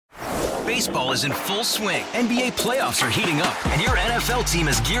Baseball is in full swing. NBA playoffs are heating up, and your NFL team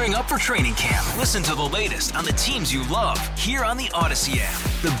is gearing up for training camp. Listen to the latest on the teams you love here on the Odyssey app.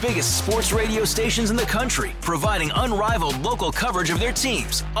 The biggest sports radio stations in the country, providing unrivaled local coverage of their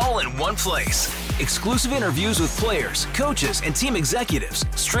teams, all in one place. Exclusive interviews with players, coaches, and team executives,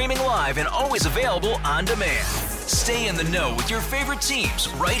 streaming live and always available on demand. Stay in the know with your favorite teams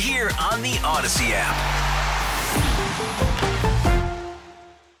right here on the Odyssey app.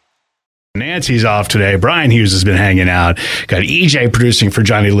 Nancy's off today. Brian Hughes has been hanging out. Got EJ producing for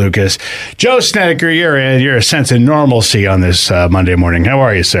Johnny Lucas. Joe Snedeker, you're in. You're a sense of normalcy on this Monday morning. How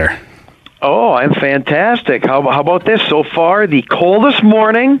are you, sir? Oh, I'm fantastic. How about this? So far, the coldest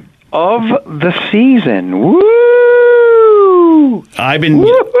morning of the season. Woo!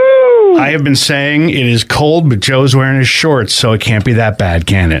 I have been saying it is cold, but Joe's wearing his shorts, so it can't be that bad,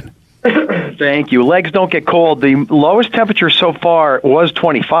 can it? Thank you. Legs don't get cold. The lowest temperature so far was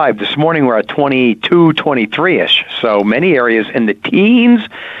 25. This morning we're at 22, 23-ish. So many areas in the teens.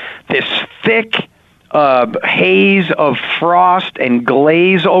 This thick haze of frost and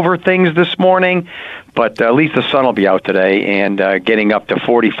glaze over things this morning. But at least the sun will be out today and getting up to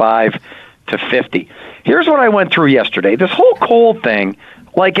 45 to 50. Here's what I went through yesterday. This whole cold thing,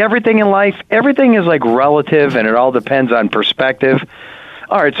 like everything in life, everything is like relative and it all depends on perspective.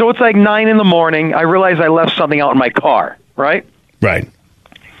 All right, so it's like 9 in the morning. I realize I left something out in my car, right? Right.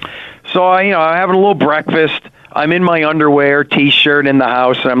 So I'm having a little breakfast. I'm in my underwear, T-shirt in the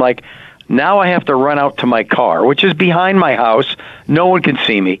house, and I'm like, now I have to run out to my car, which is behind my house. No one can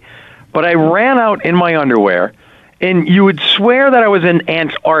see me. But I ran out in my underwear, and you would swear that I was in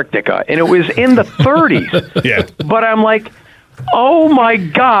Antarctica, and it was in the 30s. Yeah. But I'm like, oh, my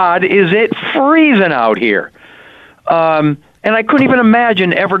God, is it freezing out here? And I couldn't even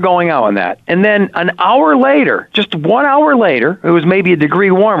imagine ever going out on that. And then an hour later, just 1 hour later, it was maybe a degree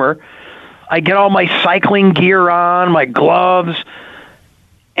warmer, I get all my cycling gear on, my gloves,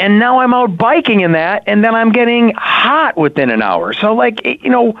 and now I'm out biking in that, and then I'm getting hot within an hour. So,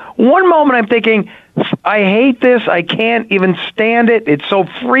 one moment I'm thinking, I hate this, I can't even stand it, it's so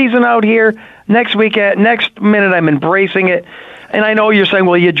freezing out here. Next minute I'm embracing it. And I know you're saying,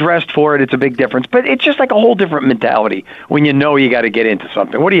 well, you dressed for it. It's a big difference. But it's just like a whole different mentality when you know you got to get into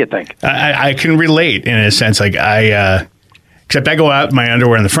something. What do you think? I can relate in a sense. Like except I go out in my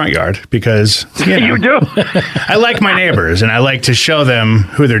underwear in the front yard because you do. I like my neighbors and I like to show them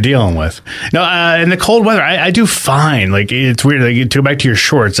who they're dealing with. No, in the cold weather, I do fine. Like it's weird. Like, to go back to your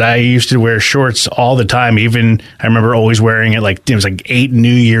shorts, I used to wear shorts all the time. Even I remember always wearing it. Like it was like 8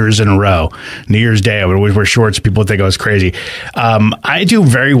 New Years in a row. New Year's Day, I would always wear shorts. People would think I was crazy. I do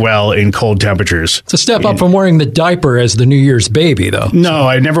very well in cold temperatures. It's a step up from wearing the diaper as the New Year's baby, though. No,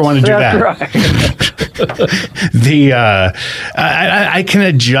 I never want to do that. Right. I can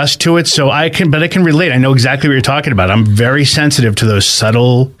adjust to it, but I can relate. I know exactly what you're talking about. I'm very sensitive to those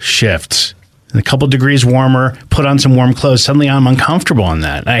subtle shifts. A couple degrees warmer, put on some warm clothes. Suddenly I'm uncomfortable on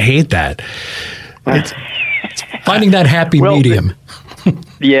that. I hate that. It's finding that happy medium.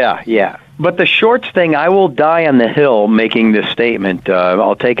 Yeah. But the shorts thing, I will die on the hill making this statement.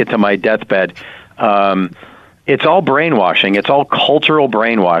 I'll take it to my deathbed. It's all brainwashing. It's all cultural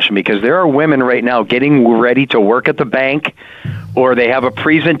brainwashing because there are women right now getting ready to work at the bank or they have a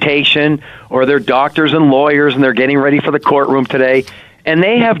presentation or they're doctors and lawyers and they're getting ready for the courtroom today and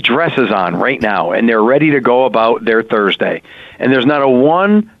they have dresses on right now and they're ready to go about their Thursday. And there's not a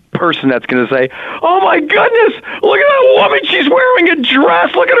one person that's going to say, oh my goodness, look at that woman. She's wearing a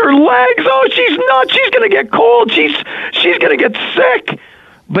dress. Look at her legs. Oh, she's nuts. She's going to get cold. She's going to get sick.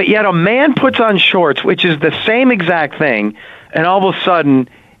 But yet a man puts on shorts, which is the same exact thing, and all of a sudden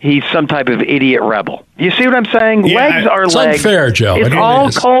he's some type of idiot rebel. You see what I'm saying? Yeah, legs are it's legs. It's unfair, Joe. It's all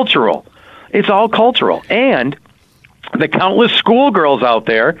cultural. It's all cultural. And the countless schoolgirls out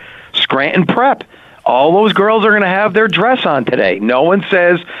there, Scranton Prep, all those girls are going to have their dress on today. No one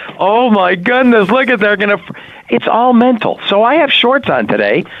says, oh my goodness, look at they're going to... It's all mental. So I have shorts on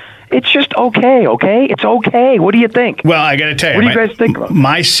today. It's just okay? It's okay. What do you think? Well, I got to tell you. What do you guys think about?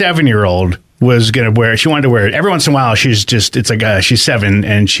 My 7-year-old was going to wear, she wanted to wear it. Every once in a while, she's 7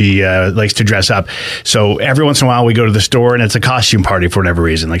 and she likes to dress up. So every once in a while we go to the store and it's a costume party for whatever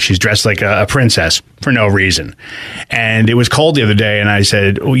reason. Like she's dressed like a princess for no reason. And it was cold the other day and I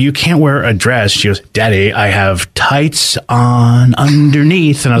said, well, you can't wear a dress. She goes, Daddy, I have tights on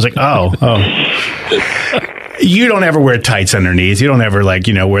underneath. And I was like, oh. You don't ever wear tights underneath. You don't ever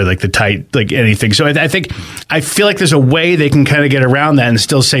wear like the tight, like anything. So I feel like there's a way they can kind of get around that and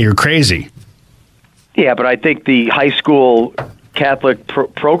still say you're crazy. Yeah, but I think the high school Catholic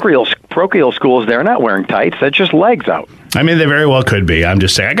parochial schools, they're not wearing tights. That's just legs out. I mean, they very well could be. I'm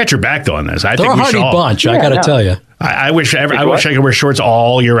just saying. I got your back, though, on this. I They're think a hardy bunch, I got to tell you. I wish I could wear shorts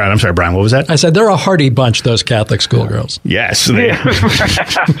all year round. I'm sorry, Brian, what was that? I said they're a hardy bunch, those Catholic schoolgirls. Yes.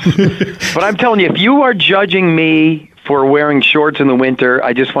 But I'm telling you, if you are judging me for wearing shorts in the winter,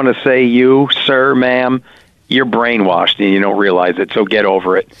 I just want to say you, sir, ma'am, you're brainwashed and you don't realize it, so get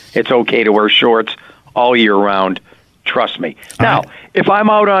over it. It's okay to wear shorts all year round. Trust me. Now, if I'm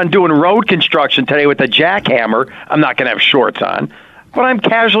out on doing road construction today with a jackhammer, I'm not going to have shorts on. But I'm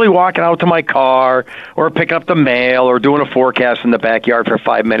casually walking out to my car or picking up the mail or doing a forecast in the backyard for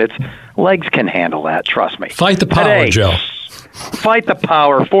 5 minutes. Legs can handle that. Trust me. Fight the power, today, Joe. Fight the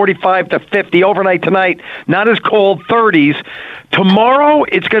power. 45 to 50 overnight tonight. Not as cold, 30s. Tomorrow,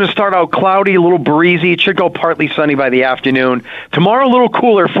 it's going to start out cloudy, a little breezy. It should go partly sunny by the afternoon. Tomorrow, a little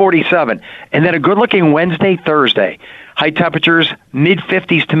cooler, 47. And then a good-looking Wednesday, Thursday. High temperatures,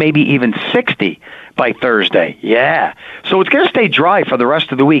 mid-50s to maybe even 60 by Thursday. Yeah. So it's going to stay dry for the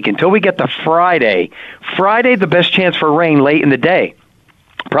rest of the week until we get to Friday. Friday, the best chance for rain late in the day.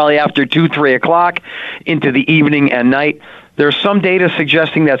 Probably after 2, 3 o'clock into the evening and night. There's some data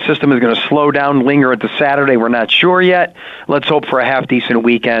suggesting that system is going to slow down, linger into Saturday. We're not sure yet. Let's hope for a half-decent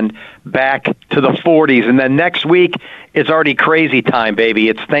weekend back to the 40s. And then next week, it's already crazy time, baby.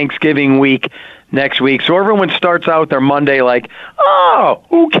 It's Thanksgiving week next week. So everyone starts out their Monday like, oh,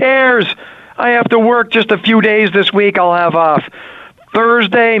 who cares? I have to work just a few days this week. I'll have off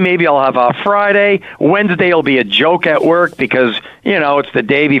Thursday, maybe I'll have off Friday. Wednesday will be a joke at work because, it's the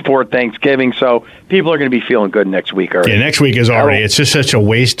day before Thanksgiving, so people are going to be feeling good next week already. Yeah, next week is already, it's just such a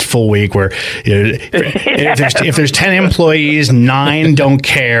wasteful week where if there's 10 employees, 9 don't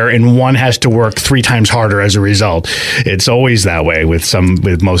care, and 1 has to work 3 times harder as a result. It's always that way with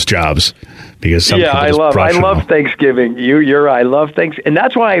most jobs. Because some I love Thanksgiving. I love Thanksgiving. And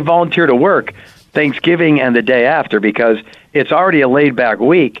that's why I volunteer to work Thanksgiving and the day after, because it's already a laid-back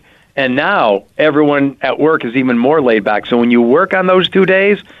week, and now everyone at work is even more laid-back. So when you work on those 2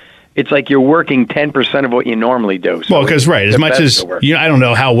 days, it's like you're working 10% of what you normally do. So because, as much as, I don't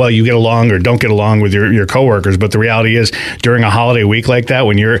know how well you get along or don't get along with your coworkers, but the reality is during a holiday week like that,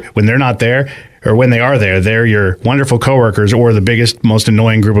 when they're not there, or when they are there, they're your wonderful coworkers or the biggest, most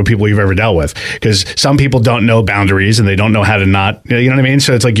annoying group of people you've ever dealt with. Because some people don't know boundaries and they don't know how to not, you know what I mean?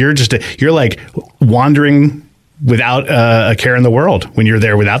 So it's like you're like wandering without a care in the world when you're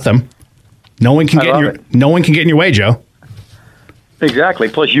there without them. No one can get in your way, Joe. Exactly.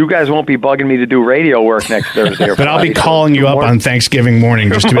 Plus, you guys won't be bugging me to do radio work next Thursday or Friday. But I'll be calling you up on Thanksgiving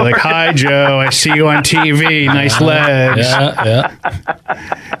morning just to be like, hi, Joe, I see you on TV. Nice legs. Yeah.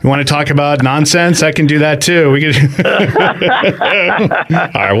 You want to talk about nonsense? I can do that, too.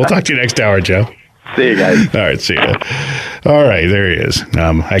 All right, we'll talk to you next hour, Joe. See you guys. All right, see you. All right, there he is.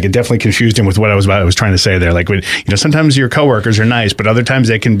 I could definitely confused him with what I was trying to say there. Like, when, sometimes your coworkers are nice, but other times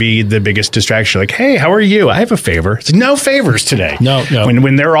they can be the biggest distraction. Like, hey, how are you? I have a favor. It's like, no favors today. No.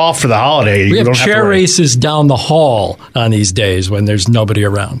 When they're off for the holiday, we have chair races down the hall on these days when there's nobody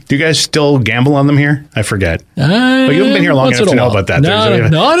around. Do you guys still gamble on them here? I forget. But you haven't been here long enough to know about that. No,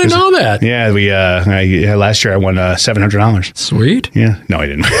 I didn't know that. Yeah, we last year I won $700. Sweet. Yeah, no, I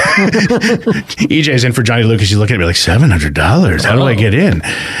didn't. EJ's in for Johnny Lucas. He's looking at me like, $700? How do I get in?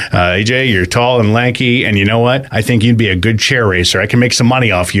 EJ, you're tall and lanky, and you know what? I think you'd be a good chair racer. I can make some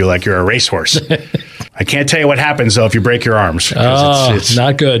money off you like you're a racehorse. I can't tell you what happens, though, if you break your arms. It's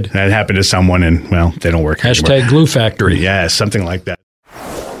not good. That happened to someone, and, they don't work anymore. Hashtag glue factory. Yeah, something like that.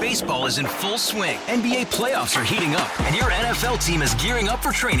 Baseball is in full swing. NBA playoffs are heating up, and your NFL team is gearing up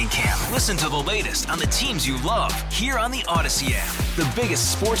for training camp. Listen to the latest on the teams you love here on the Odyssey app. The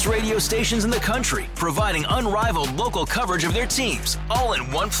biggest sports radio stations in the country, providing unrivaled local coverage of their teams, all in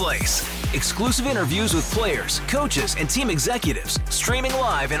one place. Exclusive interviews with players, coaches, and team executives, streaming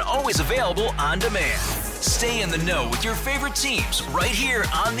live and always available on demand. Stay in the know with your favorite teams right here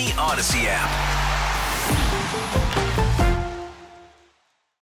on the Odyssey app.